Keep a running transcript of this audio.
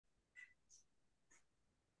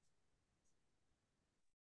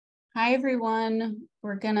Hi, everyone.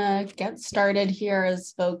 We're gonna get started here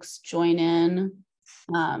as folks join in.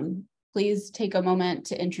 Please take a moment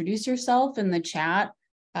to introduce yourself in the chat.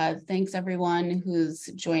 Thanks everyone who's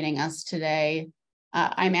joining us today.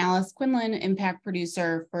 I'm Alice Quinlan, impact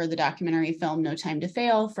producer for the documentary film No Time to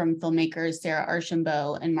Fail from filmmakers Sarah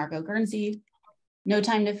Archambault and Margot Guernsey. No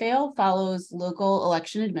Time to Fail follows local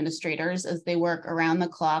election administrators as they work around the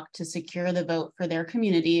clock to secure the vote for their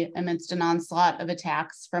community amidst an onslaught of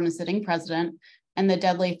attacks from a sitting president and the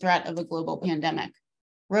deadly threat of a global pandemic.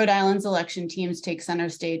 Rhode Island's election teams take center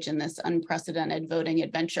stage in this unprecedented voting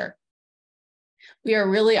adventure. We are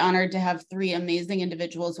really honored to have three amazing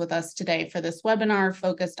individuals with us today for this webinar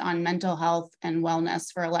focused on mental health and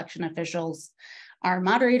wellness for election officials. Our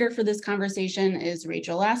moderator for this conversation is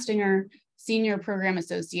Rachel Lastinger, Senior Program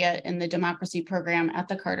Associate in the Democracy Program at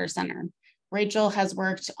the Carter Center. Rachel has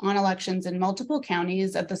worked on elections in multiple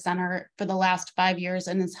counties at the center for the last 5 years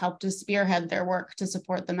and has helped to spearhead their work to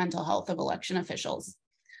support the mental health of election officials.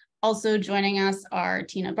 Also joining us are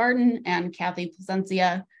Tina Barton and Kathy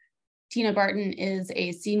Placencia. Tina Barton is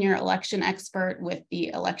a senior election expert with the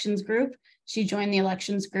Elections Group. She joined the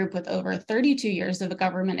Elections Group with over 32 years of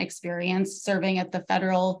government experience serving at the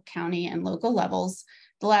federal, county, and local levels.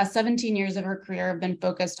 The last 17 years of her career have been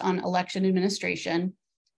focused on election administration.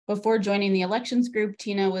 Before joining the Elections Group,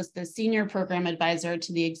 Tina was the senior program advisor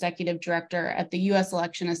to the executive director at the U.S.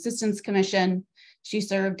 Election Assistance Commission. She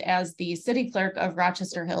served as the city clerk of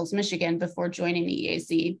Rochester Hills, Michigan, before joining the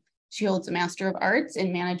EAC. She holds a Master of Arts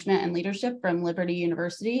in Management and Leadership from Liberty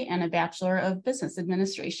University and a Bachelor of Business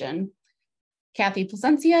Administration. Kathy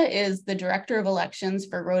Placencia is the Director of Elections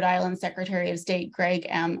for Rhode Island Secretary of State Greg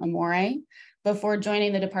M. Amore. Before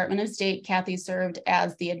joining the Department of State, Kathy served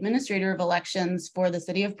as the Administrator of Elections for the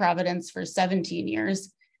City of Providence for 17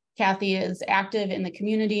 years. Kathy is active in the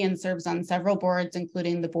community and serves on several boards,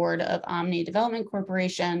 including the board of Omni Development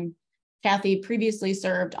Corporation. Kathy previously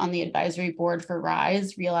served on the advisory board for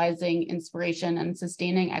RISE, Realizing Inspiration and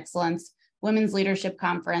Sustaining Excellence Women's Leadership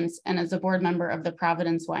Conference, and as a board member of the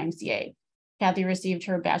Providence YMCA. Kathy received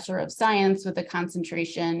her Bachelor of Science with a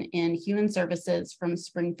concentration in Human Services from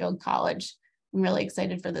Springfield College. I'm really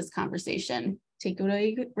excited for this conversation. Take it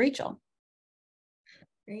away, Rachel.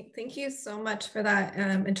 Great, thank you so much for that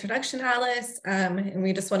introduction, Alice. And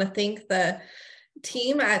we just want to thank the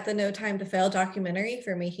team at the No Time to Fail documentary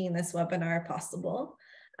for making this webinar possible.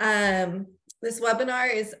 This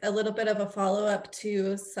webinar is a little bit of a follow-up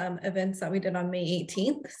to some events that we did on May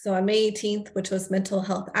 18th. So on May 18th, which was Mental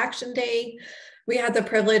Health Action Day, we had the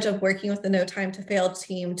privilege of working with the No Time to Fail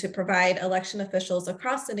team to provide election officials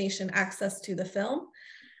across the nation access to the film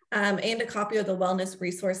and a copy of the Wellness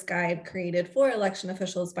Resource Guide created for election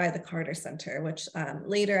officials by the Carter Center, which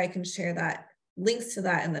later I can share that links to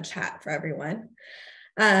that in the chat for everyone.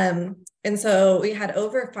 And so we had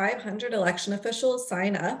over 500 election officials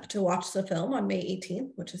sign up to watch the film on May 18th,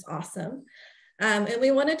 which is awesome. And we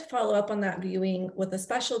wanted to follow up on that viewing with a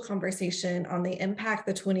special conversation on the impact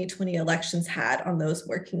the 2020 elections had on those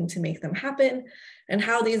working to make them happen, and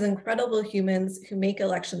how these incredible humans who make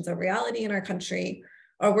elections a reality in our country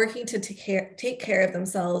are working to take care of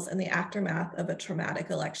themselves in the aftermath of a traumatic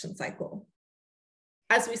election cycle.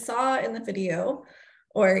 As we saw in the video,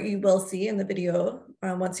 or you will see in the video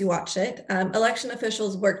once you watch it, election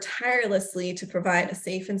officials work tirelessly to provide a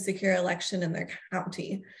safe and secure election in their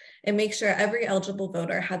county and make sure every eligible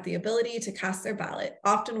voter had the ability to cast their ballot,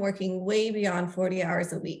 often working way beyond 40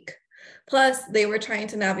 hours a week. Plus, they were trying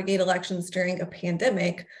to navigate elections during a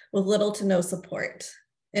pandemic with little to no support.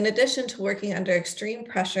 In addition to working under extreme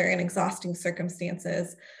pressure and exhausting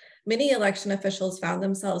circumstances, many election officials found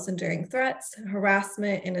themselves enduring threats,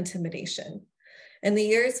 harassment, and intimidation. In the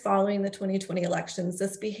years following the 2020 elections,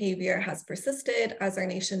 this behavior has persisted as our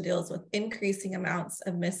nation deals with increasing amounts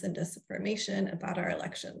of mis and disinformation about our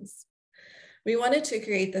elections. We wanted to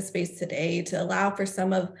create this space today to allow for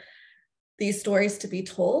some of these stories to be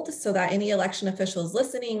told so that any election officials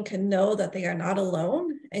listening can know that they are not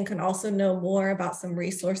alone and can also know more about some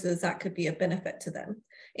resources that could be a benefit to them.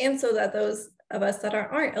 And so that those of us that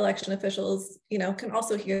aren't election officials, can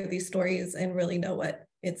also hear these stories and really know what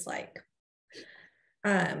it's like.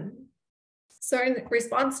 So in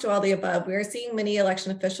response to all the above, we are seeing many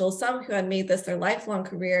election officials, some who had made this their lifelong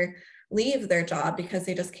career, leave their job because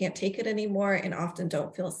they just can't take it anymore and often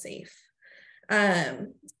don't feel safe.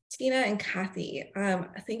 Tina and Kathy,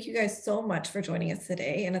 thank you guys so much for joining us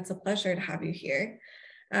today, and it's a pleasure to have you here.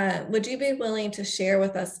 Would you be willing to share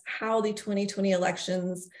with us how the 2020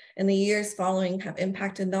 elections and the years following have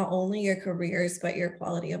impacted not only your careers, but your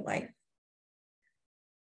quality of life?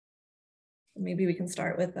 Maybe we can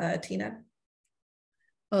start with Tina.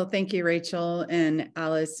 Well, thank you, Rachel and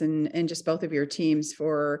Alice, and just both of your teams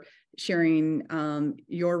for sharing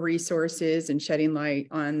your resources and shedding light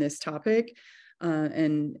on this topic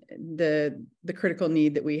and the critical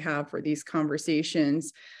need that we have for these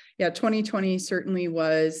conversations. Yeah, 2020 certainly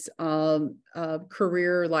was a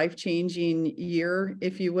career life-changing year,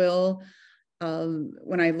 if you will.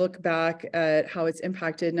 When I look back at how it's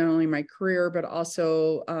impacted not only my career, but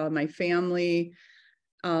also my family.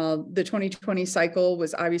 The 2020 cycle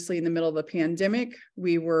was obviously in the middle of a pandemic.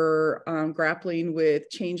 We were grappling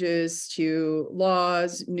with changes to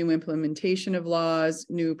laws, new implementation of laws,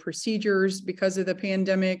 new procedures because of the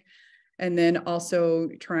pandemic, and then also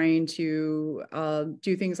trying to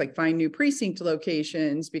do things like find new precinct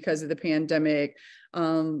locations because of the pandemic,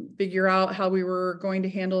 figure out how we were going to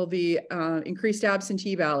handle the increased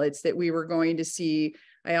absentee ballots that we were going to see.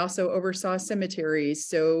 I also oversaw cemeteries.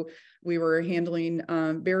 So we were handling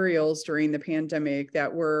burials during the pandemic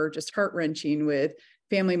that were just heart-wrenching, with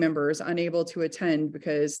family members unable to attend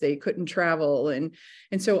because they couldn't travel. And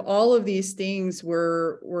so all of these things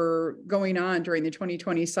were going on during the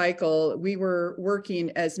 2020 cycle. We were working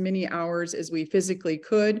as many hours as we physically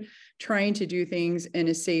could, trying to do things in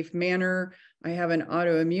a safe manner. I have an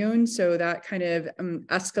autoimmune, so that kind of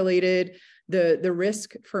escalated the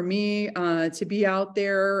risk for me to be out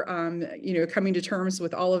there, coming to terms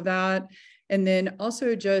with all of that. And then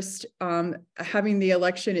also just having the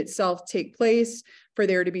election itself take place, for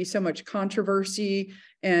there to be so much controversy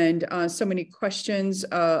and so many questions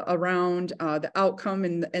around the outcome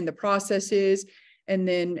and the processes. And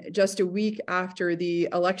then just a week after the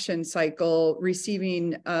election cycle,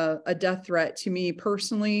 receiving a death threat to me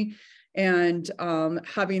personally, and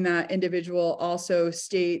having that individual also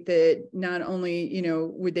state that not only,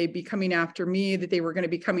 would they be coming after me, that they were going to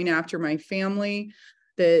be coming after my family,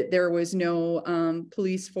 that there was no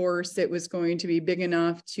police force that was going to be big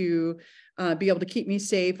enough to be able to keep me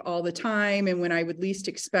safe all the time. And when I would least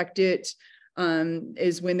expect it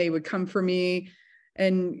is when they would come for me.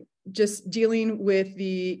 And just dealing with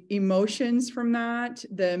the emotions from that,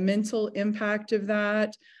 the mental impact of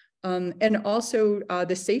that, and also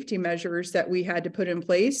the safety measures that we had to put in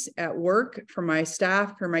place at work for my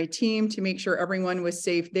staff, for my team, to make sure everyone was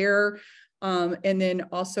safe there. And then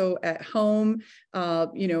also at home,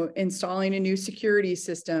 installing a new security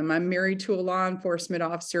system. I'm married to a law enforcement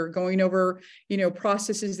officer, going over,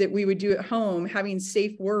 processes that we would do at home, having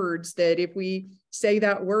safe words that if we say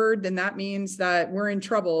that word, then that means that we're in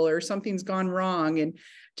trouble or something's gone wrong. And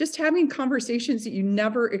just having conversations that you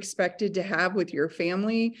never expected to have with your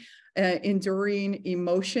family, enduring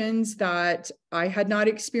emotions that I had not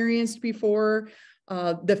experienced before.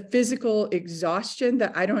 The physical exhaustion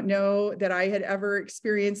that I don't know that I had ever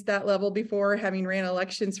experienced that level before, having ran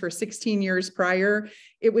elections for 16 years prior.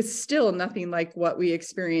 It was still nothing like what we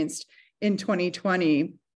experienced in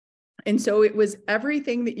 2020. And so it was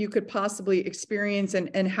everything that you could possibly experience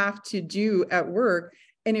and have to do at work.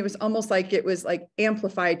 And it was almost like it was like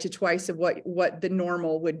amplified to twice of what the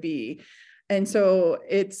normal would be. And so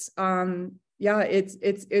it's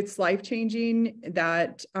life-changing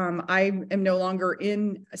that I am no longer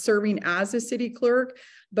in serving as a city clerk,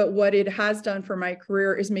 but what it has done for my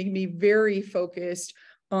career is make me very focused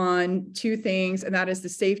on two things, and that is the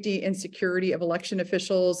safety and security of election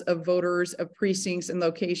officials, of voters, of precincts and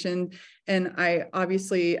location. And I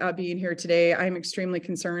obviously, being here today, I'm extremely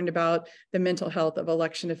concerned about the mental health of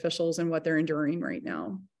election officials and what they're enduring right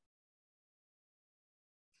now.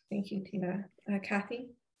 Thank you, Tina. Kathy?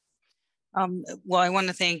 Well, I want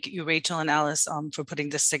to thank you, Rachel and Alice, for putting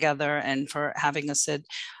this together and for having us sit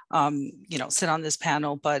on this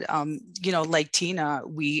panel. But, like Tina,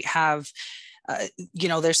 we have,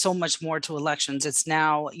 there's so much more to elections. It's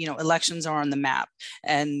now, elections are on the map,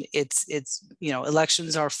 and it's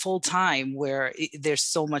elections are full time, where there's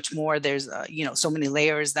so much more. There's, so many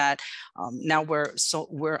layers that now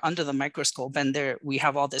we're under the microscope, and we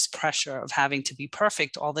have all this pressure of having to be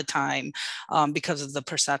perfect all the time because of the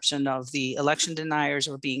perception of the election deniers,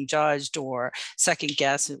 or being judged or second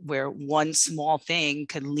guess, where one small thing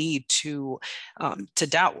can lead to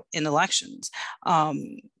doubt in elections.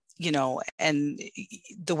 And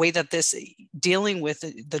the way that dealing with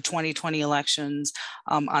the 2020 elections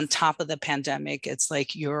on top of the pandemic, it's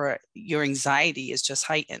like your anxiety is just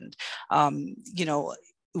heightened.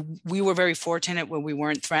 We were very fortunate when we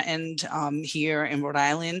weren't threatened here in Rhode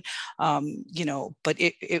Island, but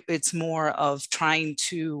it's more of trying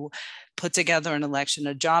to put together an election,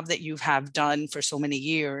 a job that you have done for so many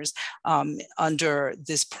years, under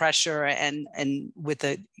this pressure and with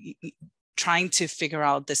trying to figure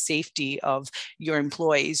out the safety of your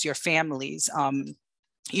employees, your families,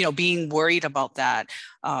 being worried about that,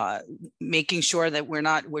 making sure that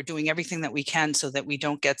we're doing everything that we can so that we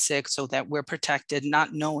don't get sick, so that we're protected,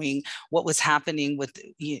 not knowing what was happening with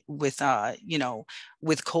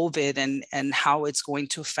COVID and how it's going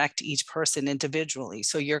to affect each person individually.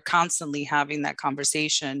 So you're constantly having that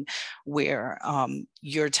conversation where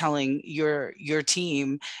you're telling your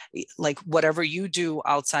team, like, whatever you do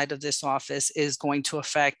outside of this office is going to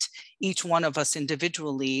affect each one of us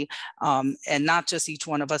individually, and not just each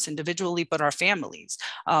one of us individually, but our families.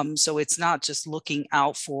 So it's not just looking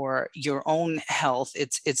out for your own health,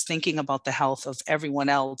 it's thinking about the health of everyone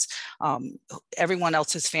else, everyone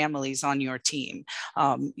else's families on your team.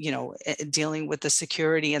 Dealing with the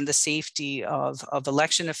security and the safety of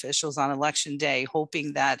election officials on election day,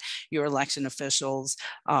 hoping that your election officials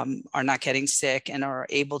are not getting sick and are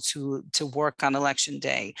able to work on election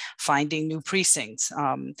day, finding new precincts.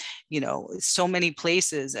 So many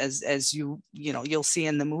places, as you'll see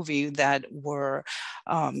in the movie, that were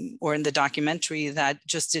or in the documentary, that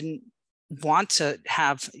just didn't want to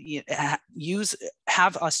have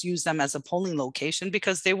us use them as a polling location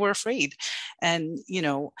because they were afraid. And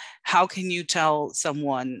how can you tell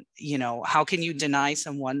someone, how can you deny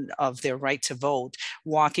someone of their right to vote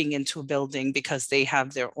walking into a building because they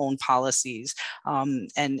have their own policies,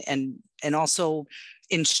 and also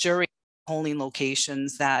ensuring polling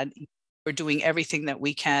locations that we're doing everything that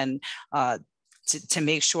we can to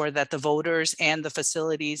make sure that the voters and the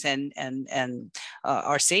facilities and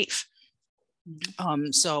are safe.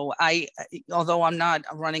 So although I'm not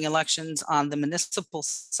running elections on the municipal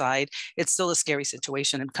side, it's still a scary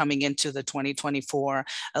situation. And coming into the 2024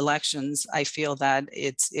 elections, I feel that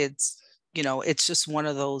it's just one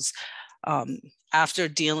of those, after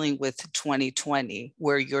dealing with 2020,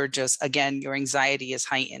 where you're just, again, your anxiety is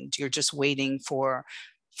heightened. You're just waiting for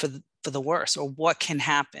the worst, or what can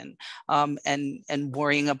happen, and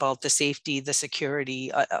worrying about the safety, the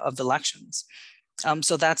security of elections.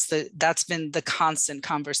 So that's been the constant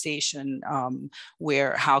conversation,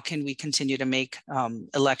 where how can we continue to make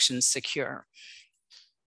elections secure?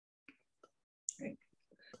 Great.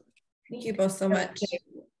 Thank you both so much.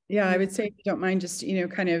 Yeah, I would say, if you don't mind just,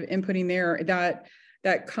 kind of inputting there,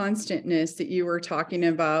 that constantness that you were talking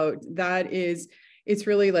about, it's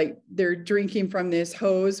really like they're drinking from this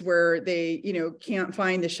hose where they, can't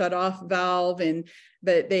find the shutoff valve,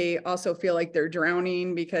 but they also feel like they're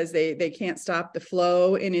drowning because they can't stop the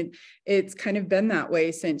flow. And it's kind of been that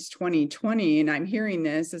way since 2020. And I'm hearing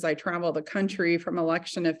this as I travel the country from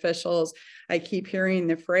election officials. I keep hearing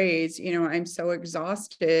the phrase, I'm so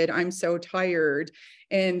exhausted, I'm so tired.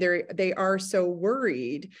 And they are so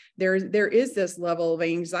worried. There is this level of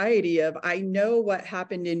anxiety of, I know what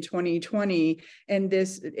happened in 2020, and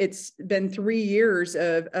it's been 3 years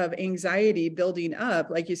of anxiety building up,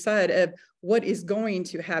 like you said, of what is going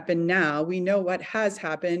to happen now. We know what has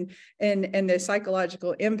happened, and the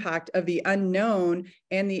psychological impact of the unknown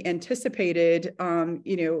and the anticipated,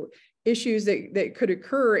 issues that could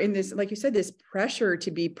occur in this, like you said, this pressure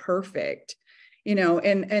to be perfect.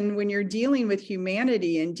 And when you're dealing with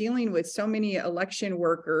humanity and dealing with so many election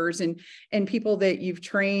workers and people that you've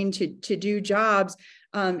trained to do jobs,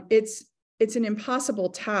 it's an impossible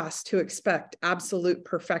task to expect absolute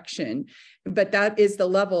perfection. But that is the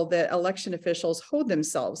level that election officials hold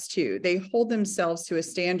themselves to. They hold themselves to a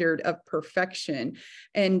standard of perfection,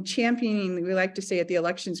 and championing, we like to say at the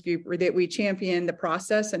elections group, that we champion the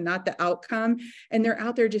process and not the outcome. And they're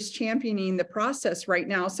out there just championing the process right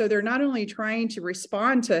now. So they're not only trying to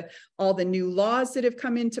respond to all the new laws that have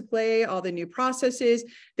come into play, all the new processes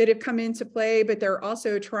that have come into play, but they're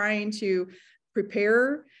also trying to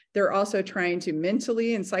prepare. They're also trying to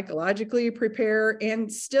mentally and psychologically prepare,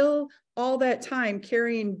 and still all that time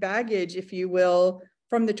carrying baggage, if you will,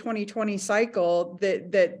 from the 2020 cycle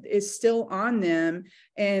that is still on them,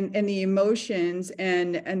 and the emotions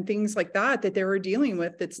and things like that they were dealing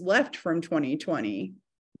with that's left from 2020.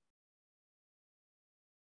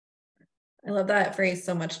 I love that phrase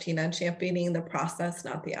so much, Tina, championing the process,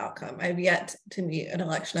 not the outcome. I've yet to meet an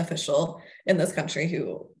election official in this country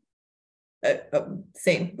who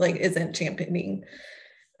isn't championing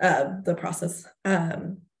the process.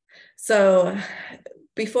 So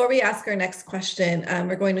before we ask our next question,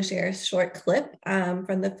 we're going to share a short clip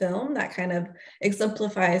from the film that kind of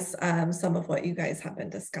exemplifies some of what you guys have been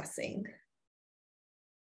discussing.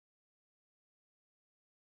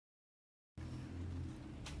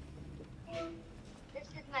 This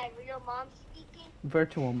is my real mom speaking.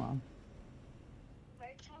 Virtual mom.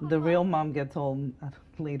 Virtual The mom. real mom gets home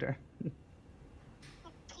later.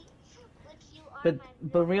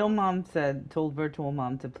 But real mom told virtual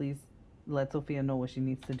mom to please let Sophia know what she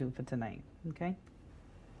needs to do for tonight. Okay?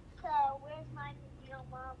 my real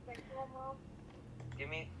mom, virtual mom? Give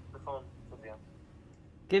me the phone, Cynthia.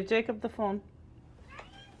 Give Jacob the phone.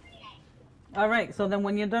 All right, so then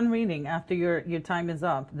when you're done reading, after your time is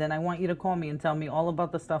up, then I want you to call me and tell me all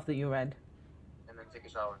about the stuff that you read. And then take a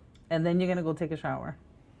shower. And then you're going to go take a shower.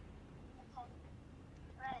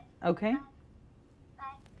 Okay?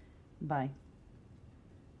 Bye. Bye.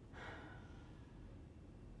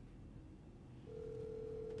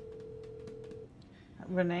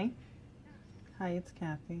 Renee? Hi, it's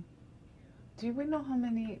Kathy. Do we know how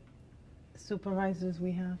many supervisors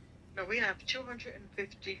we have? No, we have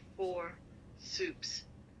 254 soups.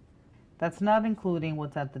 That's not including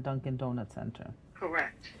what's at the Dunkin' Donut Center.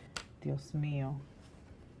 Correct. Dios mío.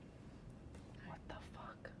 What the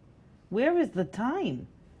fuck? Where is the time?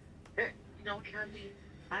 You know, Candy,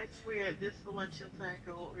 I swear this election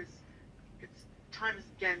cycle it's time is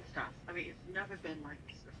against us. I mean, it's never been like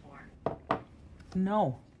this before.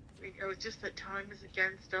 No. I mean, it was just that time is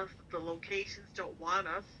against us. The locations don't want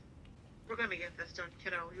us. We're gonna get this done,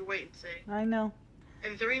 kiddo. You wait and see. I know.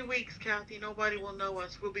 In 3 weeks, Kathy, nobody will know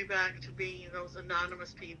us. We'll be back to being those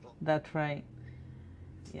anonymous people. That's right.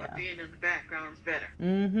 Yeah. But being in the background is better.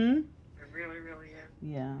 Mm-hmm. It really, really is.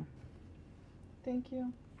 Yeah. Thank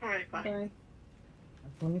you. All right, bye. Bye.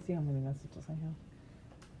 Let me see how many messages I have.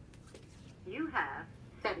 You have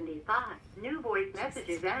 75 new voice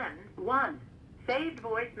messages and 1 saved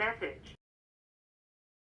voice message.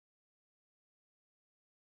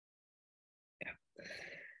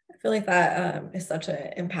 I feel like that is such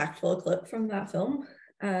an impactful clip from that film.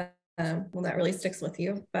 One that really sticks with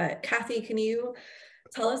you. But Kathy, can you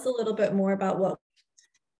tell us a little bit more about what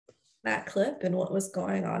that clip and what was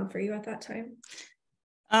going on for you at that time?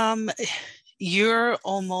 You're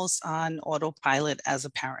almost on autopilot as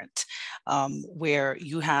a parent, where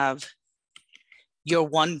you have your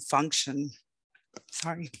one function.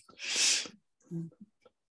 Sorry.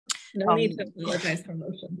 No need to apologize for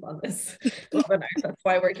emotions on this webinar. That's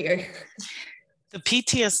why we're here. The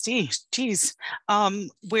PTSD, geez,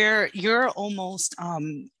 where you're almost,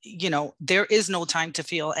 you know, there is no time to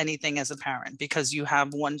feel anything as a parent because you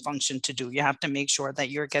have one function to do. You have to make sure that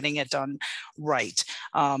you're getting it done right.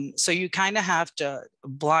 So you kind of have to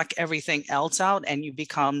block everything else out and you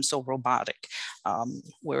become so robotic,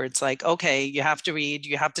 where it's like, okay, you have to read,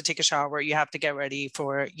 you have to take a shower, you have to get ready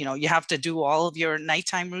for, you know, you have to do all of your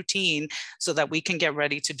nighttime routine so that we can get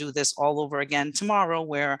ready to do this all over again tomorrow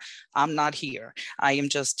where I'm not here. I'm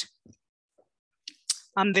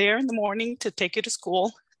there in the morning to take you to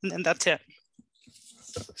school and then that's it.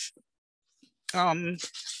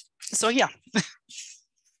 So yeah.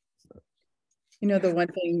 You know, the one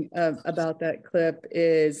thing about that clip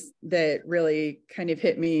is that really kind of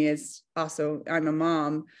hit me is also, I'm a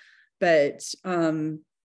mom, but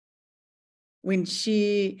when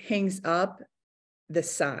she hangs up, the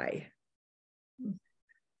sigh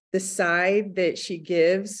that she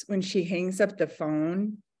gives when she hangs up the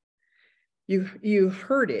phone, you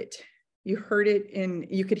heard it. You heard it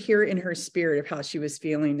you could hear it in her spirit of how she was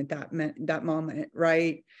feeling at that moment,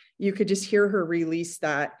 right? You could just hear her release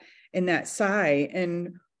that in that sigh.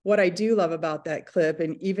 And what I do love about that clip,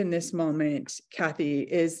 and even this moment, Kathy,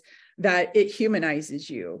 is that it humanizes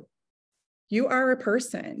you. You are a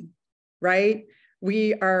person, right?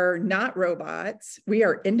 We are not robots. We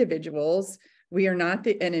are individuals. We are not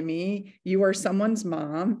the enemy. You are someone's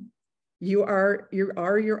mom. You are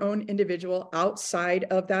your own individual outside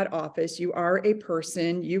of that office. You are a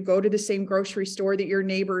person. You go to the same grocery store that your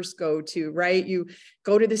neighbors go to, right? You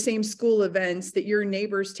go to the same school events that your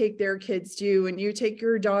neighbors take their kids to, and you take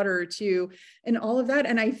your daughter to, and all of that.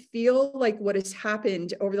 And I feel like what has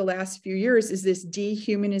happened over the last few years is this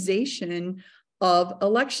dehumanization of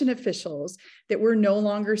election officials, that we're no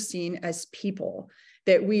longer seen as people,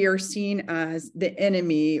 that we are seen as the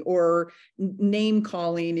enemy or name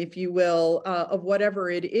calling, if you will, of whatever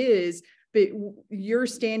it is, but you're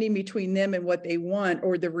standing between them and what they want,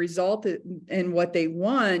 or the result and what they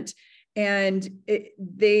want. And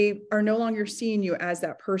they are no longer seeing you as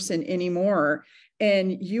that person anymore.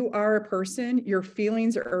 And you are a person, your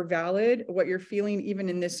feelings are valid. What you're feeling even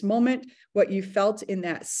in this moment, what you felt in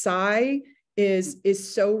that sigh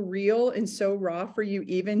is so real and so raw for you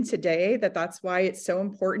even today, that's why it's so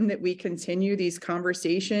important that we continue these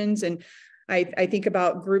conversations. And I think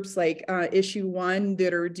about groups like Issue One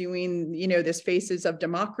that are doing, you know, this Faces of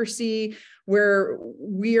Democracy, where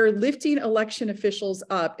we are lifting election officials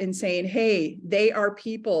up and saying, hey, they are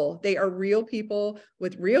people. They are real people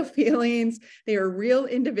with real feelings. They are real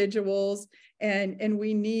individuals. And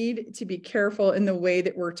we need to be careful in the way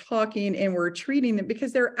that we're talking and we're treating them,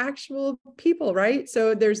 because they're actual people, right?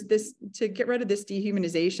 So there's this, to get rid of this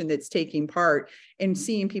dehumanization that's taking part in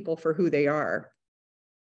seeing people for who they are.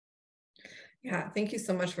 Yeah, thank you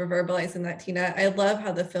so much for verbalizing that, Tina. I love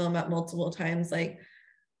how the film at multiple times like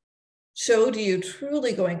showed you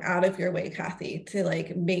truly going out of your way, Kathy, to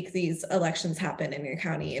like make these elections happen in your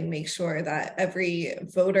county and make sure that every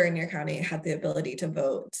voter in your county had the ability to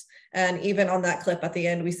vote. And even on that clip at the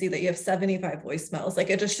end, we see that you have 75 voicemails. Like,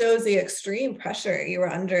 it just shows the extreme pressure you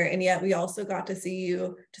were under. And yet we also got to see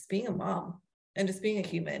you just being a mom and just being a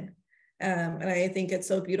human. And I think it's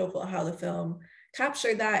so beautiful how the film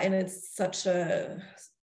captured that. And it's such a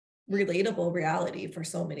relatable reality for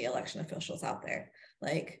so many election officials out there.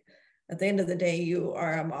 Like, at the end of the day, you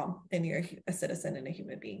are a mom and you're a citizen and a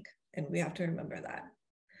human being. And we have to remember that.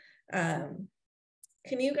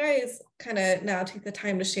 Can you guys kind of now take the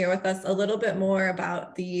time to share with us a little bit more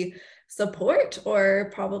about the support,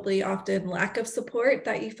 or probably often lack of support,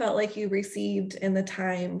 that you felt like you received in the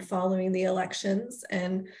time following the elections?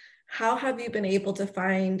 And how have you been able to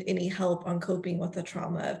find any help on coping with the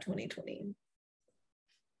trauma of 2020?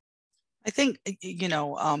 I think, you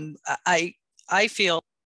know, I feel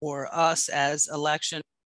for us as election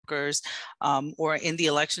workers, or in the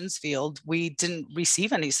elections field, we didn't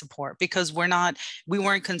receive any support because we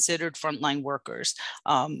weren't considered frontline workers.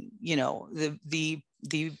 You know, the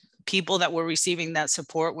people that were receiving that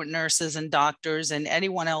support were nurses and doctors and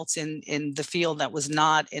anyone else in the field that was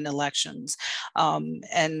not in elections.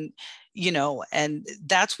 And you know, and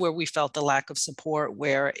that's where we felt the lack of support,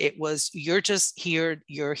 where it was, you're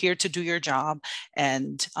here to do your job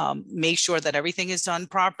and make sure that everything is done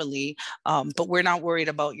properly. But we're not worried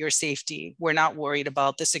about your safety. We're not worried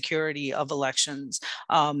about the security of elections.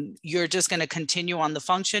 You're just going to continue on the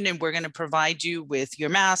function, and we're going to provide you with your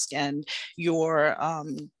mask and your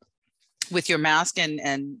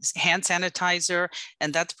and hand sanitizer.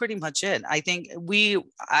 And that's pretty much it. I think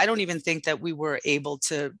I don't even think that we were able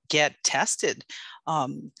to get tested.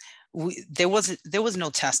 There was no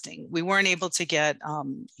testing. We weren't able to get,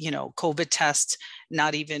 you know, COVID tests,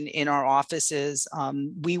 not even in our offices.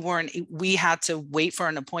 We had to wait for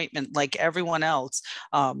an appointment like everyone else,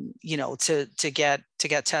 you know, to get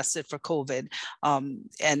tested for COVID.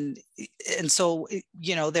 And so,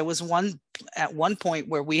 you know, there was at one point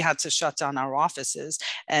where we had to shut down our offices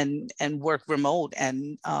and work remote,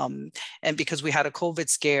 and because we had a COVID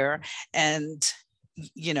scare, and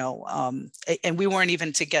you know, and we weren't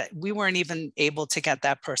even able to get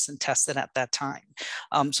that person tested at that time.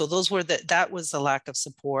 So that was the lack of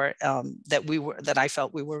support that I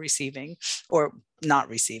felt we were receiving or not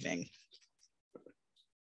receiving.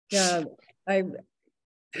 Yeah, I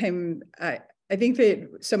think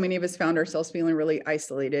that so many of us found ourselves feeling really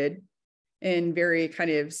isolated and very kind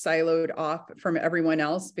of siloed off from everyone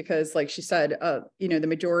else, because like she said, you know, the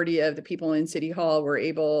majority of the people in City Hall were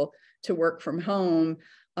able to work from home.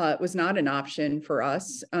 It was not an option for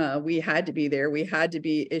us. We had to be there. We had to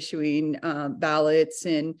be issuing ballots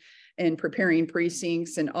and preparing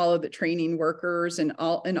precincts and all of the training workers and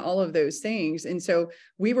all of those things. And so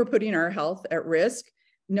we were putting our health at risk,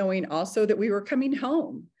 knowing also that we were coming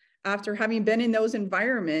home after having been in those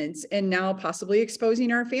environments and now possibly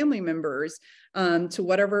exposing our family members to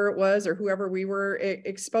whatever it was or whoever we were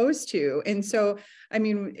exposed to. And so, I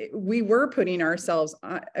mean, we were putting ourselves,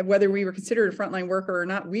 whether we were considered a frontline worker or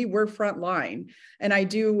not, we were frontline. And I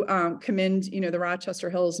do commend, you know, the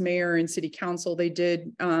Rochester Hills mayor and city council. They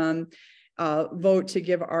did vote to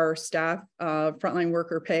give our staff frontline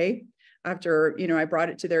worker pay. After, you know, I brought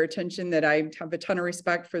it to their attention that I have a ton of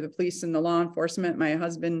respect for the police and the law enforcement, my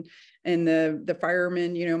husband and the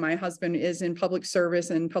firemen. You know, my husband is in public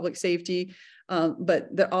service and public safety,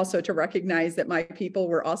 but also to recognize that my people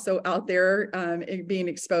were also out there being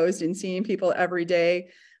exposed and seeing people every day.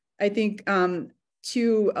 I think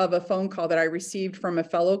too of a phone call that I received from a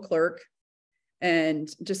fellow clerk, and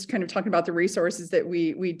just kind of talking about the resources that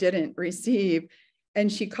we didn't receive. And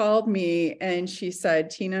she called me and she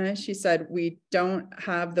said, Tina, she said, we don't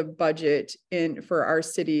have the budget for our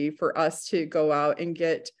city for us to go out and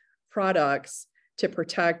get products to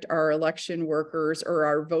protect our election workers or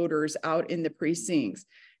our voters out in the precincts.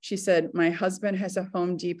 She said, my husband has a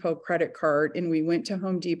Home Depot credit card, and we went to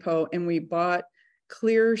Home Depot and we bought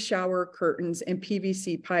clear shower curtains and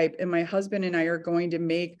PVC pipe. And my husband and I are going to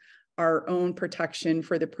make our own protection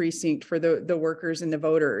for the precinct, for the workers and the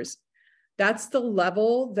voters. That's the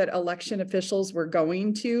level that election officials were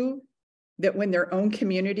going to, that when their own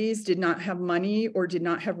communities did not have money or did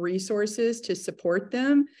not have resources to support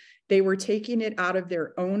them, they were taking it out of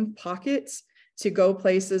their own pockets to go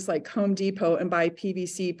places like Home Depot and buy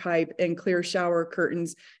PVC pipe and clear shower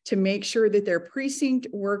curtains to make sure that their precinct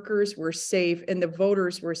workers were safe and the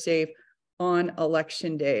voters were safe on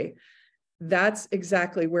election day. That's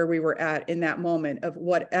exactly where we were at in that moment of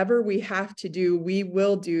whatever we have to do, we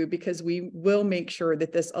will do, because we will make sure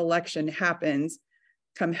that this election happens.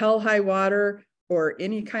 Come hell, high water, or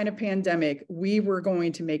any kind of pandemic, we were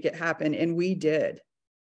going to make it happen, and we did.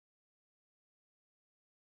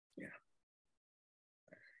 Yeah.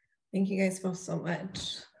 Thank you guys both so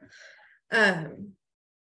much.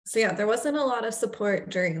 So yeah, there wasn't a lot of support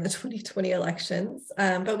during the 2020 elections,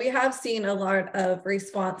 but we have seen a lot of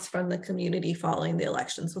response from the community following the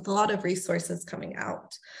elections with a lot of resources coming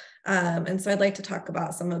out. And so I'd like to talk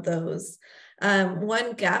about some of those.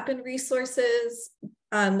 One gap in resources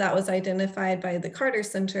that was identified by the Carter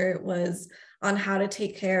Center was on how to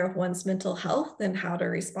take care of one's mental health and how to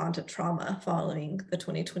respond to trauma following the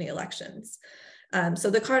 2020 elections. So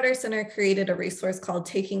the Carter Center created a resource called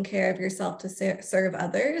Taking Care of Yourself to Serve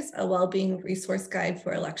Others, a well-being resource guide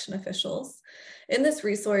for election officials. In this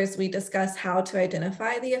resource, we discuss how to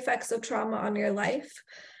identify the effects of trauma on your life.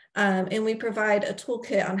 And we provide a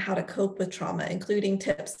toolkit on how to cope with trauma, including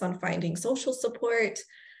tips on finding social support,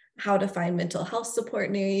 how to find mental health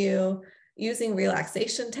support near you, using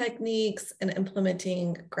relaxation techniques, and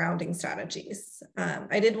implementing grounding strategies.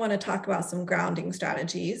 I did want to talk about some grounding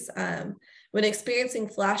strategies. When experiencing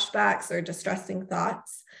flashbacks or distressing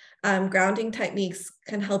thoughts, grounding techniques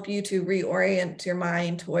can help you to reorient your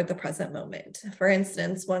mind toward the present moment. For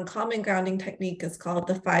instance, one common grounding technique is called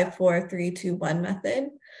the 5-4-3-2-1 method.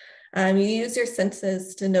 You use your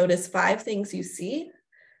senses to notice 5 things you see,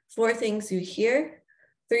 4 things you hear,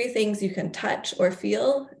 3 things you can touch or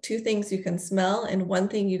feel, 2 things you can smell, and 1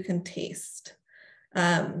 thing you can taste.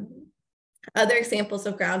 Other examples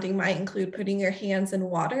of grounding might include putting your hands in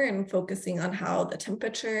water and focusing on how the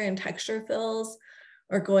temperature and texture feels,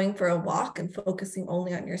 or going for a walk and focusing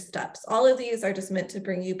only on your steps. All of these are just meant to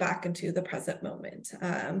bring you back into the present moment.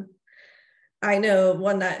 I know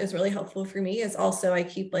one that is really helpful for me is also I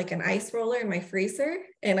keep like an ice roller in my freezer,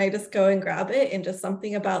 and I just go and grab it, and just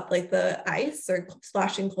something about like the ice or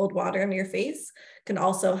splashing cold water on your face can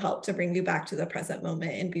also help to bring you back to the present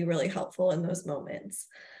moment and be really helpful in those moments.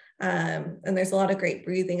 And there's a lot of great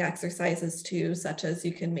breathing exercises too, such as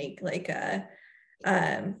you can make like a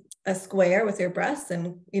square with your breaths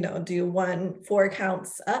and, you know, do 4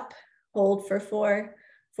 counts up, hold for 4,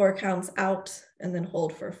 4 counts out, and then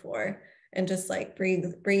hold for 4. And just like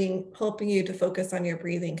helping you to focus on your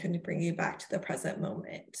breathing can bring you back to the present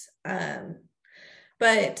moment.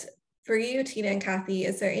 But for you, Tina and Kathy,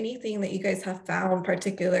 is there anything that you guys have found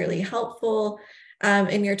particularly helpful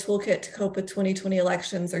in your toolkit to cope with 2020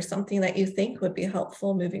 elections, or something that you think would be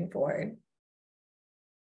helpful moving forward?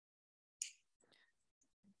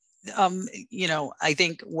 You know, I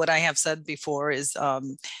think what I have said before is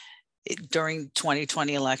during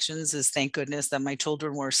 2020 elections is thank goodness that my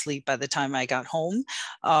children were asleep by the time I got home,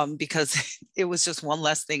 because it was just one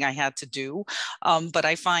less thing I had to do. But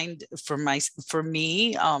I find for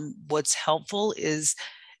me, what's helpful is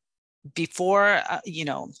before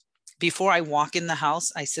I walk in the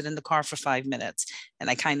house, I sit in the car for 5 minutes, and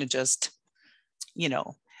I kind of just,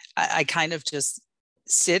 I kind of just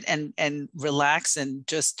sit and relax and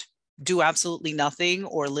just do absolutely nothing,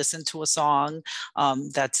 or listen to a song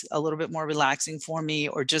that's a little bit more relaxing for me,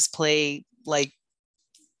 or just play like,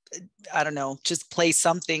 I don't know, just play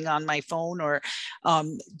something on my phone, or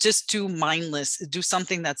just do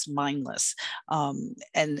something that's mindless.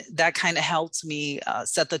 And that kind of helps me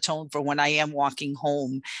set the tone for when I am walking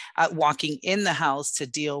home, walking in the house to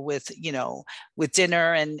deal with, with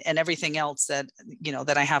dinner and everything else that,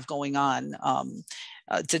 that I have going on.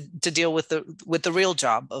 To deal with the real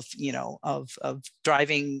job of of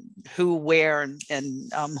driving who, where,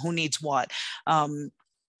 and who needs what.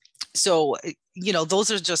 So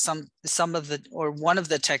those are just some of the, or one of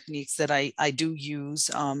the techniques that I do use,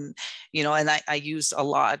 and I used a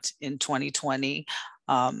lot in 2020.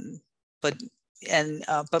 But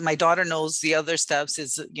my daughter knows the other steps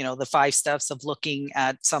is, the 5 steps of looking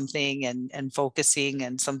at something and focusing,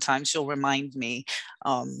 and sometimes she'll remind me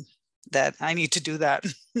that I need to do that.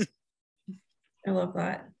 I love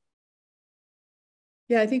that.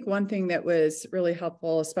 Yeah, I think one thing that was really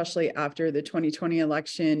helpful, especially after the 2020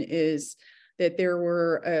 election, is that there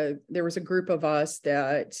was a group of us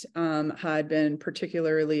that had been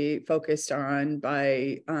particularly focused on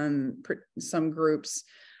by some groups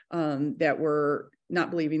that were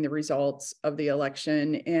not believing the results of the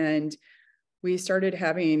election. And we started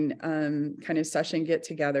having kind of session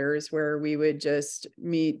get-togethers where we would just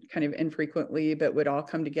meet kind of infrequently, but would all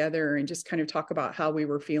come together and just kind of talk about how we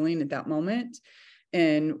were feeling at that moment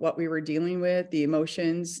and what we were dealing with, the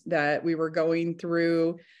emotions that we were going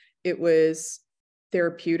through. It was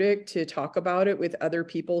therapeutic to talk about it with other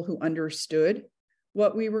people who understood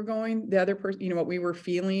what we were going, the other person, you know, what we were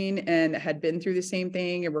feeling and had been through the same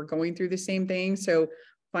thing and were going through the same thing. So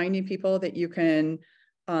finding people that you can,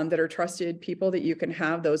 that are trusted people that you can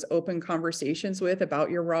have those open conversations with about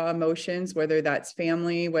your raw emotions, whether that's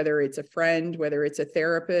family, whether it's a friend, whether it's a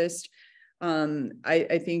therapist.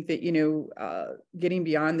 I think that, you know, getting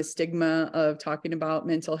beyond the stigma of talking about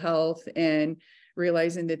mental health and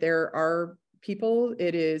realizing that there are people,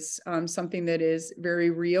 it is something that is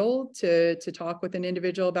very real to talk with an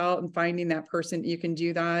individual about, and finding that person you can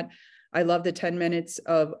do that. I love the 10 minutes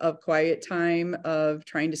of quiet time, of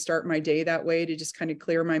trying to start my day that way to just kind of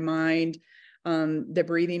clear my mind. The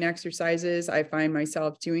breathing exercises, I find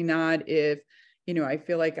myself doing that if, you know, I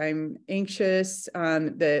feel like I'm anxious,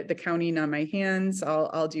 the counting on my hands,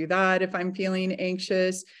 I'll do that if I'm feeling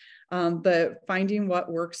anxious. But finding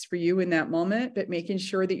what works for you in that moment, but making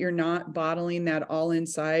sure that you're not bottling that all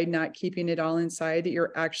inside, not keeping it all inside, that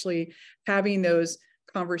you're actually having those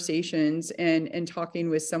conversations and talking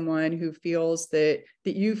with someone who feels that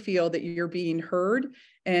you feel that you're being heard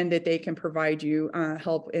and that they can provide you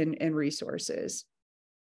help and resources.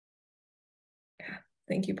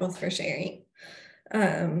 Thank you both for sharing.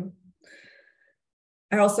 I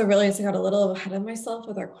also realized I got a little ahead of myself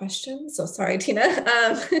with our questions, so sorry, Tina.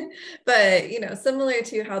 But, you know, similar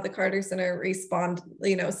to how the Carter Center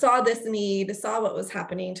saw this need, saw what was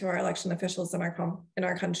happening to our election officials in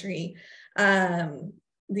our country,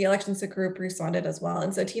 the elections group responded as well.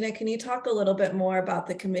 And so, Tina, can you talk a little bit more about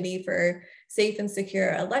the Committee for Safe and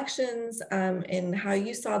Secure Elections and how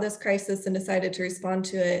you saw this crisis and decided to respond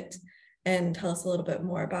to it, and tell us a little bit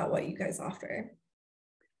more about what you guys offer?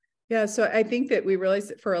 Yeah, so I think that we realize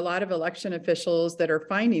that for a lot of election officials that are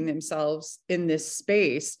finding themselves in this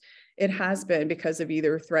space, it has been because of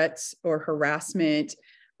either threats or harassment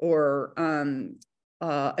or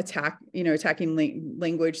attacking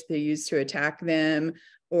language they use to attack them,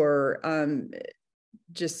 or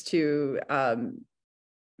just to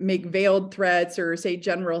make veiled threats or say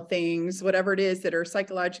general things, whatever it is that are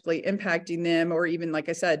psychologically impacting them, or even, like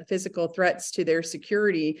I said, physical threats to their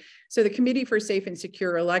security. So the Committee for Safe and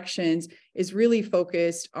Secure Elections is really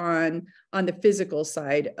focused on the physical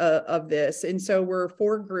side of this. And so we're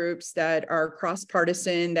 4 groups that are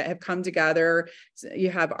cross-partisan that have come together. So you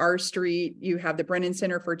have Our Street, you have the Brennan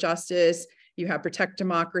Center for Justice, you have Protect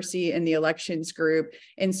Democracy, and the Elections Group.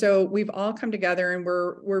 And so we've all come together, and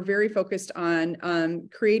we're very focused on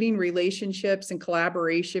creating relationships and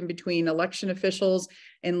collaboration between election officials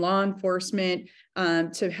and law enforcement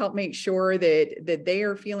to help make sure that they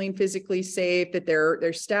are feeling physically safe, that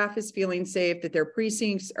their staff is feeling safe, that their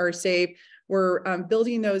precincts are safe. We're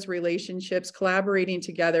building those relationships, collaborating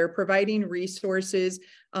together, providing resources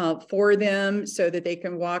for them so that they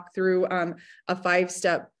can walk through a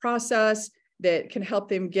 5-step process that can help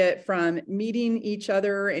them get from meeting each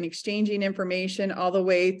other and exchanging information all the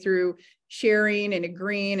way through sharing and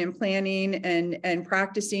agreeing and planning and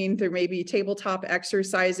practicing through maybe tabletop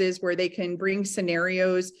exercises where they can bring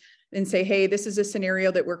scenarios and say, hey, this is a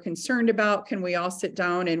scenario that we're concerned about. Can we all sit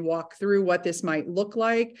down and walk through what this might look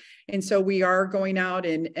like? And so we are going out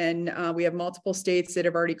and we have multiple states that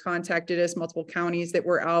have already contacted us, multiple counties that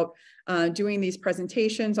we're out doing these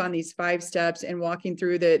presentations on these 5 steps and walking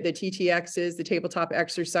through the TTXs, the tabletop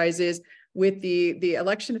exercises with the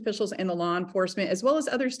election officials and the law enforcement, as well as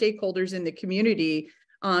other stakeholders in the community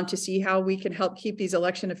to see how we can help keep these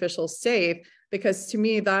election officials safe. Because to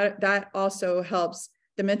me, that also helps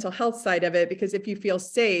the mental health side of it, because if you feel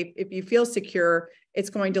safe, if you feel secure, it's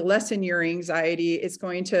going to lessen your anxiety. It's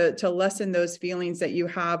going to lessen those feelings that you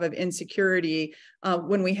have of insecurity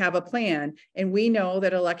when we have a plan. And we know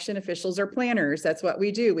that election officials are planners. That's what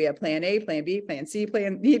we do. We have plan A, plan B, plan C,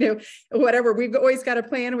 plan, whatever. We've always got a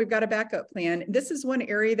plan and we've got a backup plan. This is one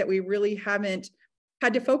area that we really haven't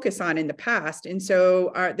had to focus on in the past. And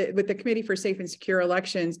so with the Committee for Safe and Secure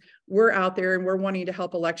Elections, we're out there and we're wanting to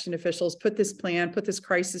help election officials put this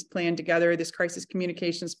crisis plan together, this crisis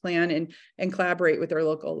communications plan, and collaborate with their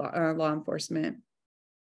local law enforcement.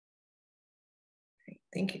 Great.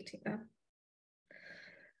 Thank you, Tina.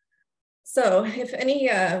 So if any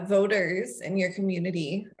voters in your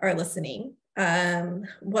community are listening,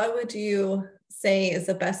 what would you say is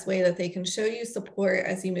the best way that they can show you support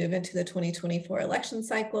as you move into the 2024 election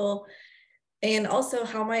cycle? And also,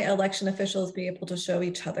 how might election officials be able to show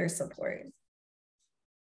each other support?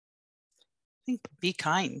 think be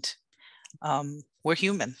kind. We're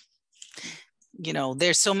human. You know,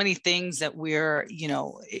 there's so many things that we're, you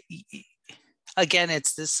know, again,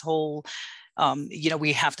 it's this whole, you know,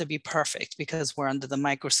 we have to be perfect because we're under the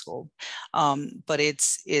microscope. But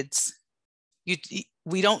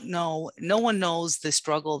we don't know, no one knows the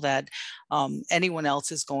struggle that anyone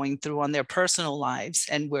else is going through on their personal lives,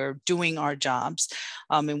 and we're doing our jobs,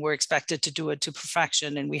 and we're expected to do it to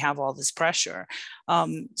perfection, and we have all this pressure.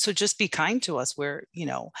 So just be kind to us. We're, you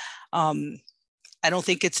know, I don't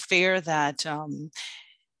think it's fair that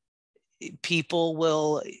people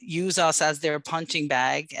will use us as their punching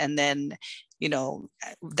bag, and then, you know,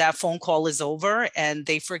 that phone call is over and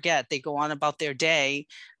they forget, they go on about their day.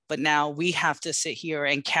 But now we have to sit here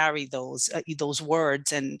and carry those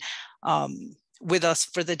words and with us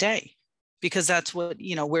for the day, because that's what,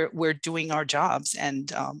 you know, we're doing our jobs,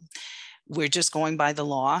 and we're just going by the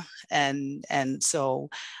law. And so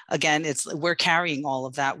again, we're carrying all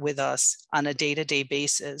of that with us on a day-to-day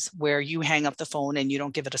basis, where you hang up the phone and you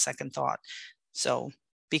don't give it a second thought. So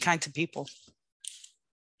be kind to people.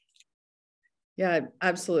 Yeah,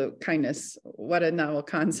 absolute kindness. What a novel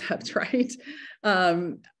concept, right?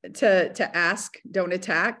 To ask, don't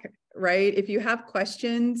attack, right? If you have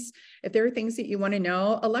questions, if there are things that you want to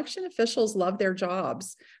know, election officials love their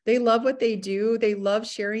jobs. They love what they do. They love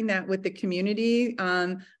sharing that with the community.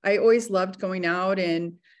 I always loved going out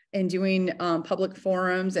and doing public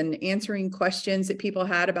forums and answering questions that people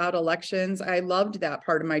had about elections. I loved that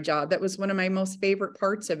part of my job. That was one of my most favorite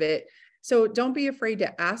parts of it. So don't be afraid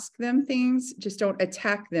to ask them things, just don't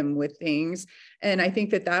attack them with things. And I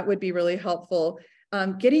think that that would be really helpful.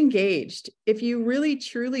 Get engaged. If you really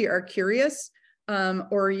truly are curious,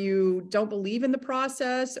 or you don't believe in the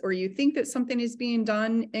process, or you think that something is being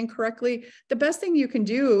done incorrectly, the best thing you can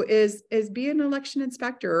do is be an election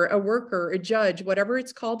inspector, a worker, a judge, whatever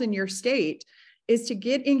it's called in your state, is to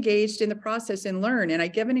get engaged in the process and learn. And I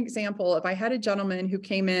give an example. If I had a gentleman who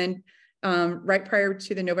came in right prior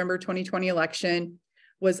to the November 2020 election,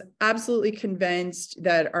 was absolutely convinced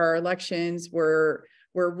that our elections were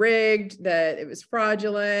rigged, that it was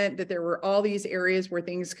fraudulent, that there were all these areas where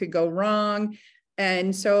things could go wrong.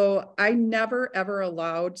 And so I never, ever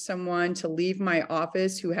allowed someone to leave my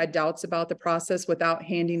office who had doubts about the process without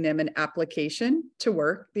handing them an application to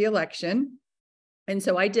work the election. And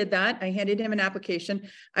so I did that. I handed him an application.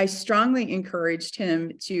 I strongly encouraged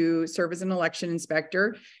him to serve as an election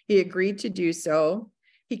inspector. He agreed to do so.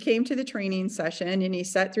 He came to the training session and he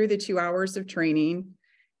sat through the 2 hours of training.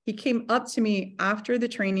 He came up to me after the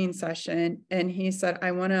training session and he said,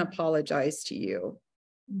 "I want to apologize to you."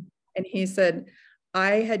 And he said,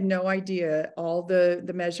 "I had no idea all the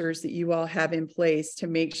measures that you all have in place to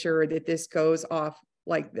make sure that this goes off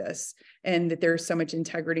like this, and that there's so much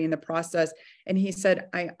integrity in the process." And he said,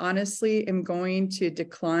 "I honestly am going to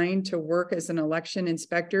decline to work as an election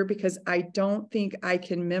inspector because I don't think I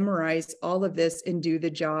can memorize all of this and do the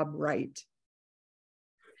job right."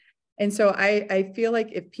 And so I feel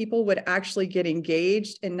like if people would actually get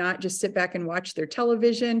engaged and not just sit back and watch their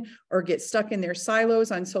television or get stuck in their silos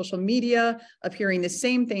on social media of hearing the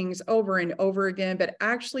same things over and over again, but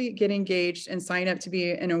actually get engaged and sign up to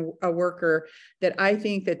be a worker, that I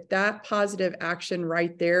think that positive action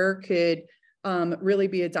right there could really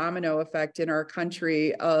be a domino effect in our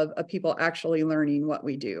country of people actually learning what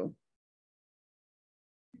we do.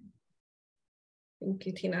 Thank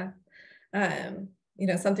you, Tina. You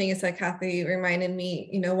know, something you said, Kathy, reminded me,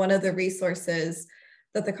 you know, one of the resources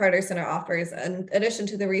that the Carter Center offers, in addition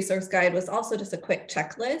to the resource guide, was also just a quick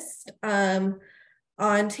checklist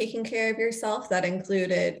on taking care of yourself that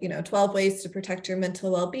included, you know, 12 ways to protect your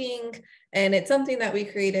mental well-being. And it's something that we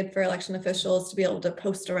created for election officials to be able to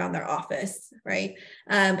post around their office, right?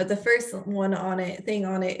 But the first thing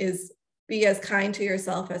on it is be as kind to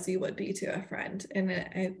yourself as you would be to a friend.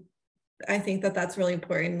 And I think that that's really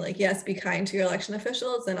important. Like, yes, be kind to your election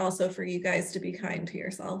officials, and also for you guys to be kind to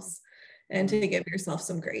yourselves and to give yourself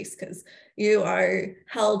some grace, because you are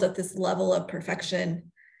held at this level of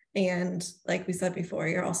perfection. And like we said before,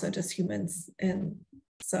 you're also just humans. And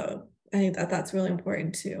so I think that that's really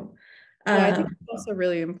important too. Yeah, I think it's also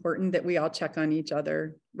really important that we all check on each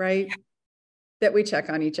other, right? That we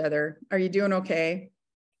check on each other. Are you doing okay?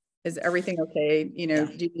 Is everything okay? You know,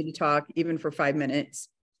 do you need to talk even for 5 minutes?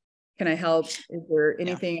 Can I help? Is there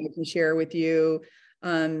anything I can share with you?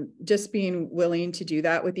 Just being willing to do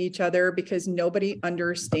that with each other, because nobody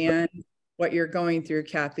understands what you're going through,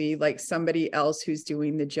 Kathy, like somebody else who's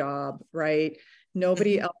doing the job, right?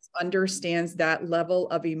 Nobody else understands that level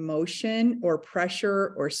of emotion or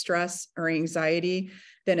pressure or stress or anxiety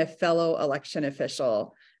than a fellow election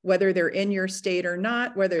official. whether they're in your state or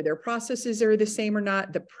not, whether their processes are the same or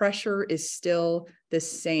not, the pressure is still the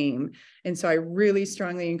same. And so I really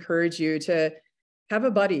strongly encourage you to have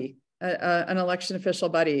a buddy, an election official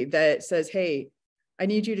buddy that says, hey, I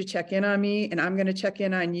need you to check in on me, and I'm going to check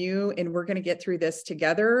in on you, and we're going to get through this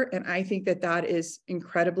together. And I think that that is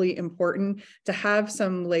incredibly important, to have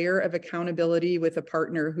some layer of accountability with a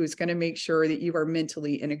partner who's going to make sure that you are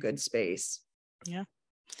mentally in a good space. Yeah.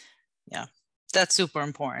 Yeah. That's super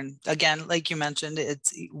important. Again, like you mentioned,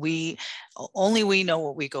 we know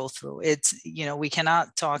what we go through. It's, we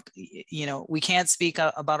cannot talk, we can't speak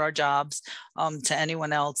about our jobs to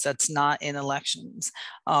anyone else that's not in elections.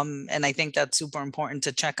 And I think that's super important,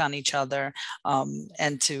 to check on each other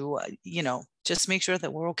and to, just make sure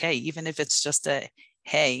that we're okay, even if it's just a,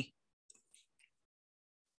 hey.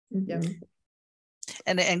 Yeah.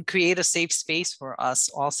 And create a safe space for us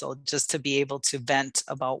also, just to be able to vent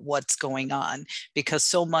about what's going on, because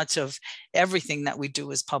so much of everything that we do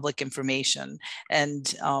is public information. And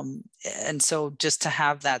so just to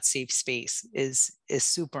have that safe space is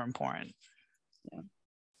super important.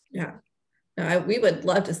 Yeah. No, we would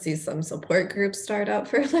love to see some support groups start up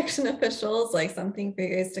for election officials, like something for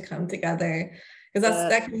you guys to come together, because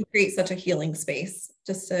that can create such a healing space,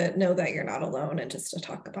 just to know that you're not alone and just to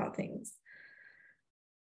talk about things.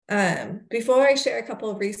 Before I share a couple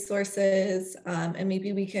of resources, and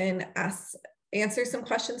maybe we can answer some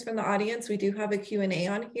questions from the audience, we do have a Q&A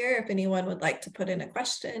on here if anyone would like to put in a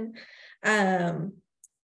question. And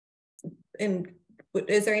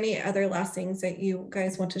is there any other last things that you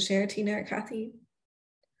guys want to share, Tina or Kathy?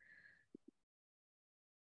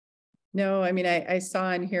 No, I mean, I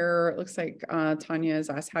saw in here, it looks like Tanya has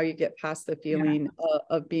asked how you get past the feeling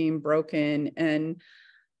of being broken. And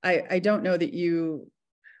I don't know that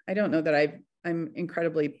I'm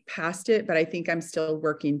incredibly past it, but I think I'm still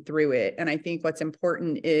working through it. And I think what's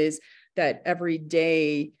important is that every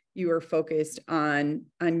day you are focused on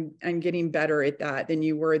getting better at that than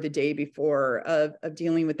you were the day before, of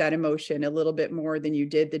dealing with that emotion a little bit more than you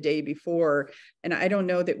did the day before. And I don't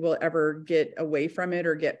know that we'll ever get away from it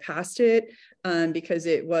or get past it, because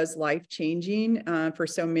it was life-changing for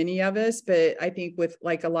so many of us. But I think with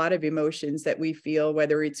like a lot of emotions that we feel,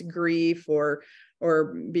 whether it's grief or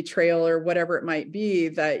betrayal or whatever it might be,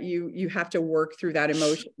 that you have to work through that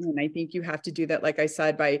emotion. And I think you have to do that, like I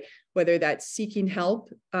said, by whether that's seeking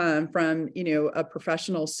help from, a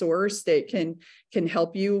professional source that can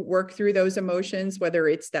help you work through those emotions, whether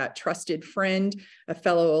it's that trusted friend, a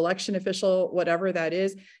fellow election official, whatever that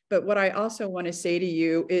is. But what I also want to say to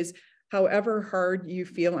you is, however hard you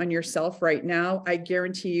feel on yourself right now, I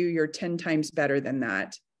guarantee you're 10 times better than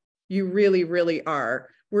that. You really, really are.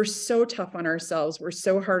 We're so tough on ourselves. We're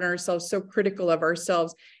so hard on ourselves, so critical of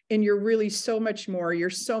ourselves. And you're really so much more. You're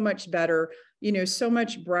so much better, so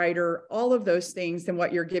much brighter, all of those things than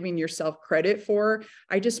what you're giving yourself credit for.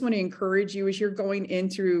 I just want to encourage you, as you're going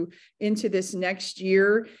into this next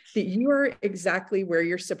year, that you are exactly where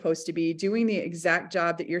you're supposed to be, doing the exact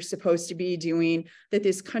job that you're supposed to be doing, that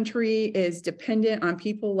this country is dependent on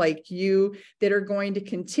people like you that are going to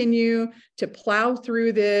continue to plow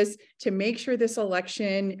through this, to make sure this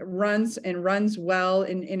election runs well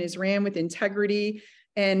and is ran with integrity.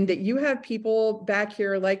 And that you have people back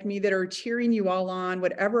here like me that are cheering you all on,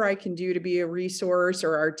 whatever I can do to be a resource,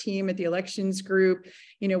 or our team at the elections group.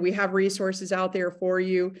 We have resources out there for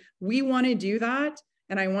you. We want to do that.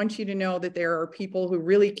 And I want you to know that there are people who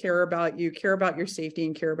really care about you, care about your safety,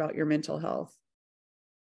 and care about your mental health.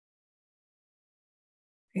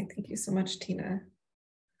 Great. Thank you so much, Tina.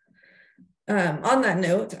 On that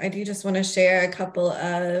note, I do just want to share a couple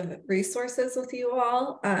of resources with you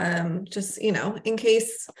all, just, in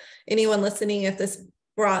case anyone listening, if this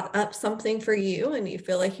brought up something for you and you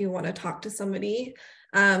feel like you want to talk to somebody,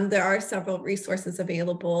 there are several resources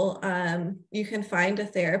available. You can find a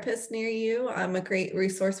therapist near you. A great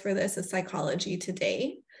resource for this is Psychology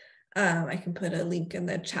Today. I can put a link in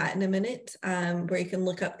the chat in a minute, where you can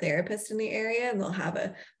look up therapists in the area, and they'll have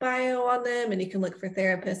a bio on them, and you can look for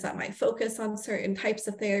therapists that might focus on certain types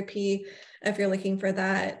of therapy if you're looking for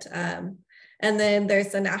that. And then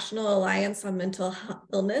there's the National Alliance on Mental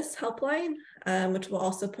Illness helpline, which we'll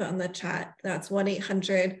also put on the chat. That's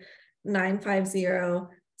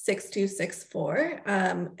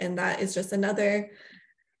 1-800-950-6264. And that is just another,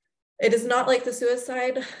 it is not like the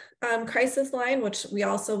suicide crisis line, which we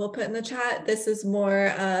also will put in the chat. This is more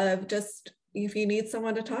of just if you need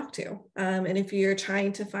someone to talk to. And if you're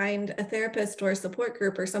trying to find a therapist or a support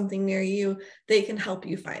group or something near you, they can help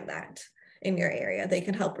you find that in your area. They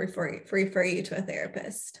can help refer you to a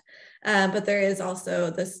therapist. But there is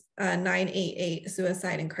also this 988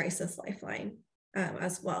 Suicide and Crisis Lifeline.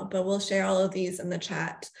 as well. But we'll share all of these in the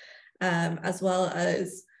chat, as well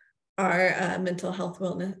as our mental health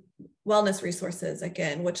wellness resources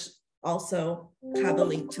again, which also have a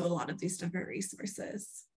link to a lot of these different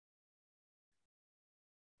resources.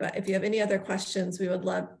 But if you have any other questions, we have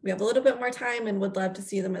a little bit more time and would love to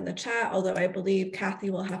see them in the chat, although I believe Kathy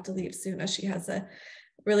will have to leave soon as she has a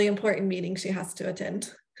really important meeting she has to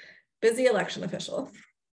attend. Busy election official.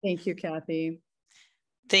 Thank you, Kathy.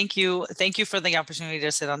 Thank you. Thank you for the opportunity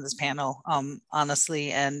to sit on this panel,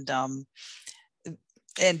 honestly, and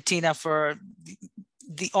Tina, for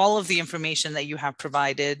all of the information that you have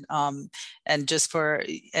provided, and just for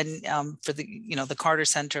the the Carter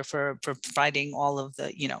Center for providing all of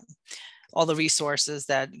the all the resources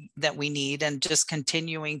that we need, and just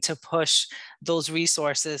continuing to push those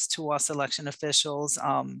resources to us election officials,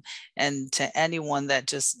 and to anyone that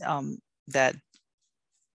just that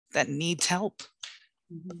needs help.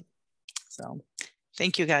 Mm-hmm. So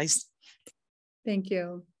thank you, guys. Thank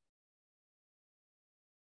you.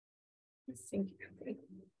 Thank you.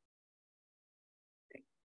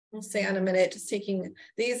 We'll stay on a minute, just taking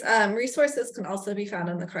these resources can also be found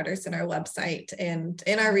on the Carter Center website. And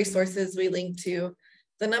in our resources, we link to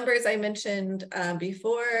the numbers I mentioned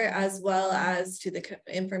before, as well as to the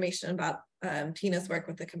information about Tina's work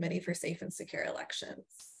with the Committee for Safe and Secure Elections.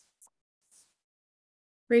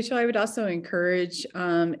 Rachel, I would also encourage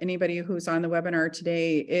anybody who's on the webinar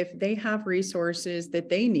today, if they have resources that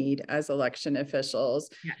they need as election officials,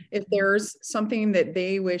 if there's something that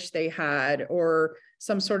they wish they had, or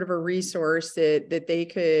some sort of a resource that they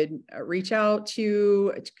could reach out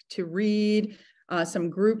to read, some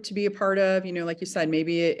group to be a part of, like you said,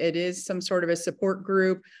 maybe it is some sort of a support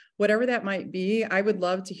group, whatever that might be. I would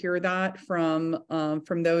love to hear that from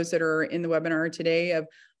those that are in the webinar today of,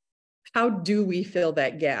 how do we fill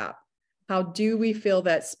that gap? How do we fill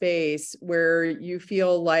that space where you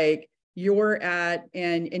feel like you're at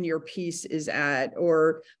and your piece is at,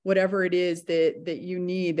 or whatever it is that you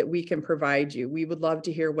need that we can provide you? We would love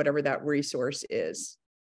to hear whatever that resource is.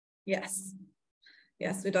 Yes.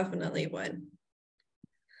 Yes, we definitely would.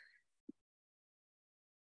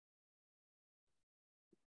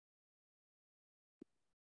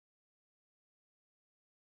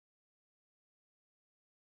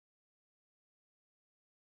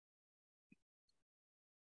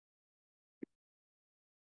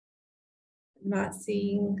 Not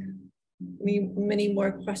seeing many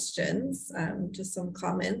more questions, just some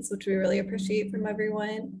comments, which we really appreciate from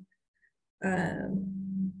everyone.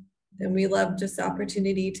 And we love just the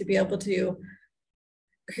opportunity to be able to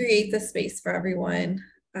create the space for everyone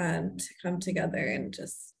to come together and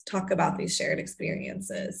just talk about these shared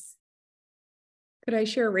experiences. Could I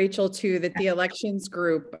share, Rachel, too, that the elections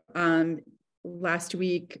group last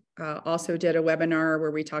week also did a webinar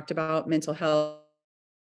where we talked about mental health.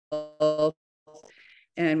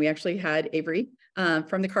 And we actually had Avery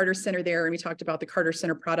from the Carter Center there, and we talked about the Carter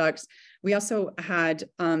Center products. We also had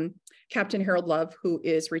Captain Harold Love, who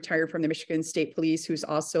is retired from the Michigan State Police, who's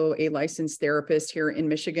also a licensed therapist here in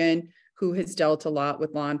Michigan, who has dealt a lot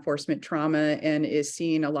with law enforcement trauma and is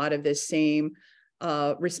seeing a lot of the same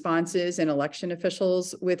responses in election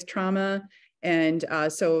officials with trauma. And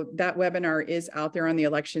so that webinar is out there on the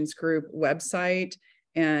elections group website.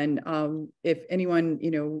 And if anyone,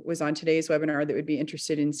 was on today's webinar that would be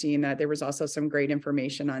interested in seeing that, there was also some great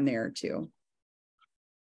information on there too.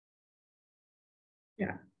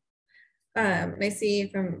 Yeah. I see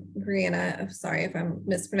from Brianna, I'm sorry if I'm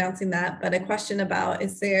mispronouncing that, but a question about,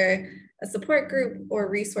 is there a support group or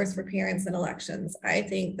resource for parents in elections? I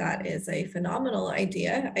think that is a phenomenal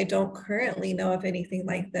idea. I don't currently know of anything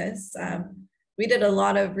like this. We did a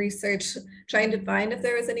lot of research trying to find if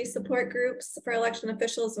there was any support groups for election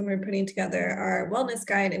officials when we were putting together our wellness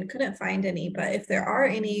guide, and couldn't find any. But if there are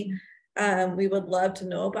any, we would love to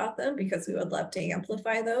know about them, because we would love to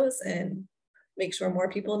amplify those and make sure more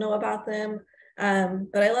people know about them.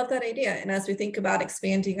 But I love that idea. And as we think about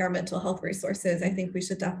expanding our mental health resources, I think we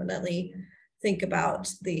should definitely think about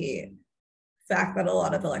the fact that a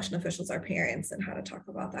lot of election officials are parents and how to talk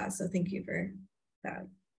about that. So thank you for that.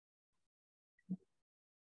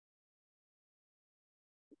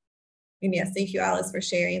 And yes, thank you, Alice, for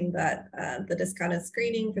sharing that the discounted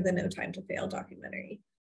screening for the No Time to Fail documentary.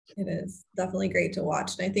 It is definitely great to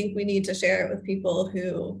watch. And I think we need to share it with people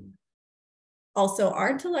who also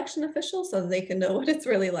aren't election officials, so they can know what it's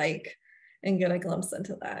really like and get a glimpse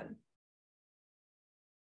into that.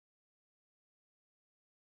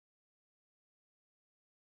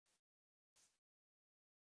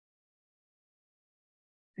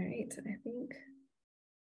 All right, I think.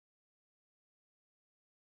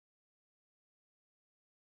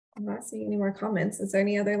 I'm not seeing any more comments. Is there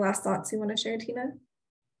any other last thoughts you want to share, Tina?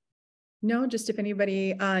 No, just if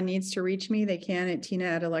anybody needs to reach me, they can at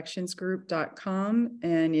tina@electionsgroup.com.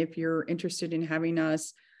 And if you're interested in having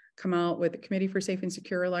us come out with the Committee for Safe and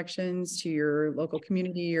Secure Elections to your local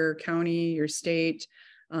community, your county, your state,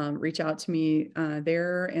 reach out to me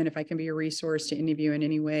there. And if I can be a resource to any of you in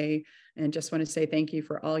any way, and just want to say thank you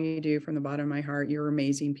for all you do from the bottom of my heart. You're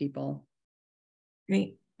amazing people.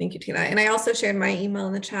 Great. Thank you, Tina. And I also shared my email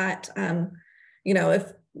in the chat. You know,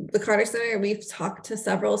 if the Carter Center, we've talked to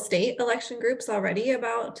several state election groups already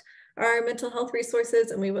about our mental health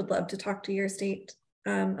resources, and we would love to talk to your state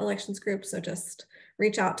elections group. So just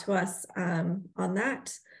reach out to us on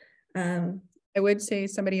that. I would say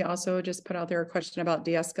somebody also just put out there a question about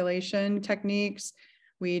de-escalation techniques.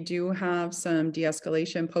 We do have some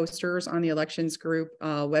de-escalation posters on the elections group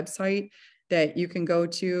website that you can go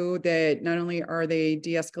to, that not only are they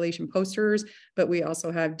de-escalation posters, but we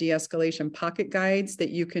also have de-escalation pocket guides that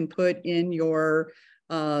you can put in your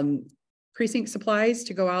precinct supplies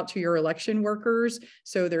to go out to your election workers.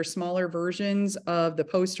 So they're smaller versions of the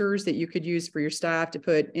posters that you could use for your staff to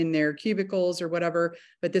put in their cubicles or whatever,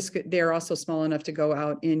 but they're also small enough to go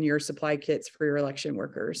out in your supply kits for your election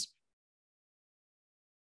workers.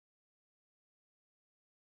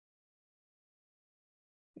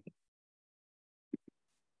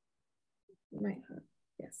 Right.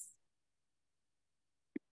 Yes.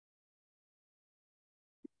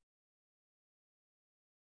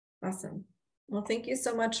 Awesome. Well, thank you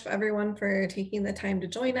so much, everyone, for taking the time to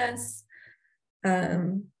join us.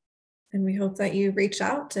 And we hope that you reach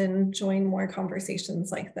out and join more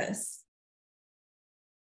conversations like this.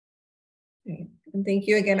 Okay. And thank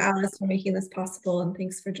you again, Alice, for making this possible. And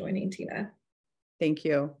thanks for joining, Tina. Thank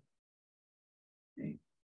you.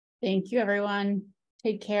 Thank you, everyone.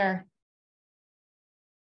 Take care.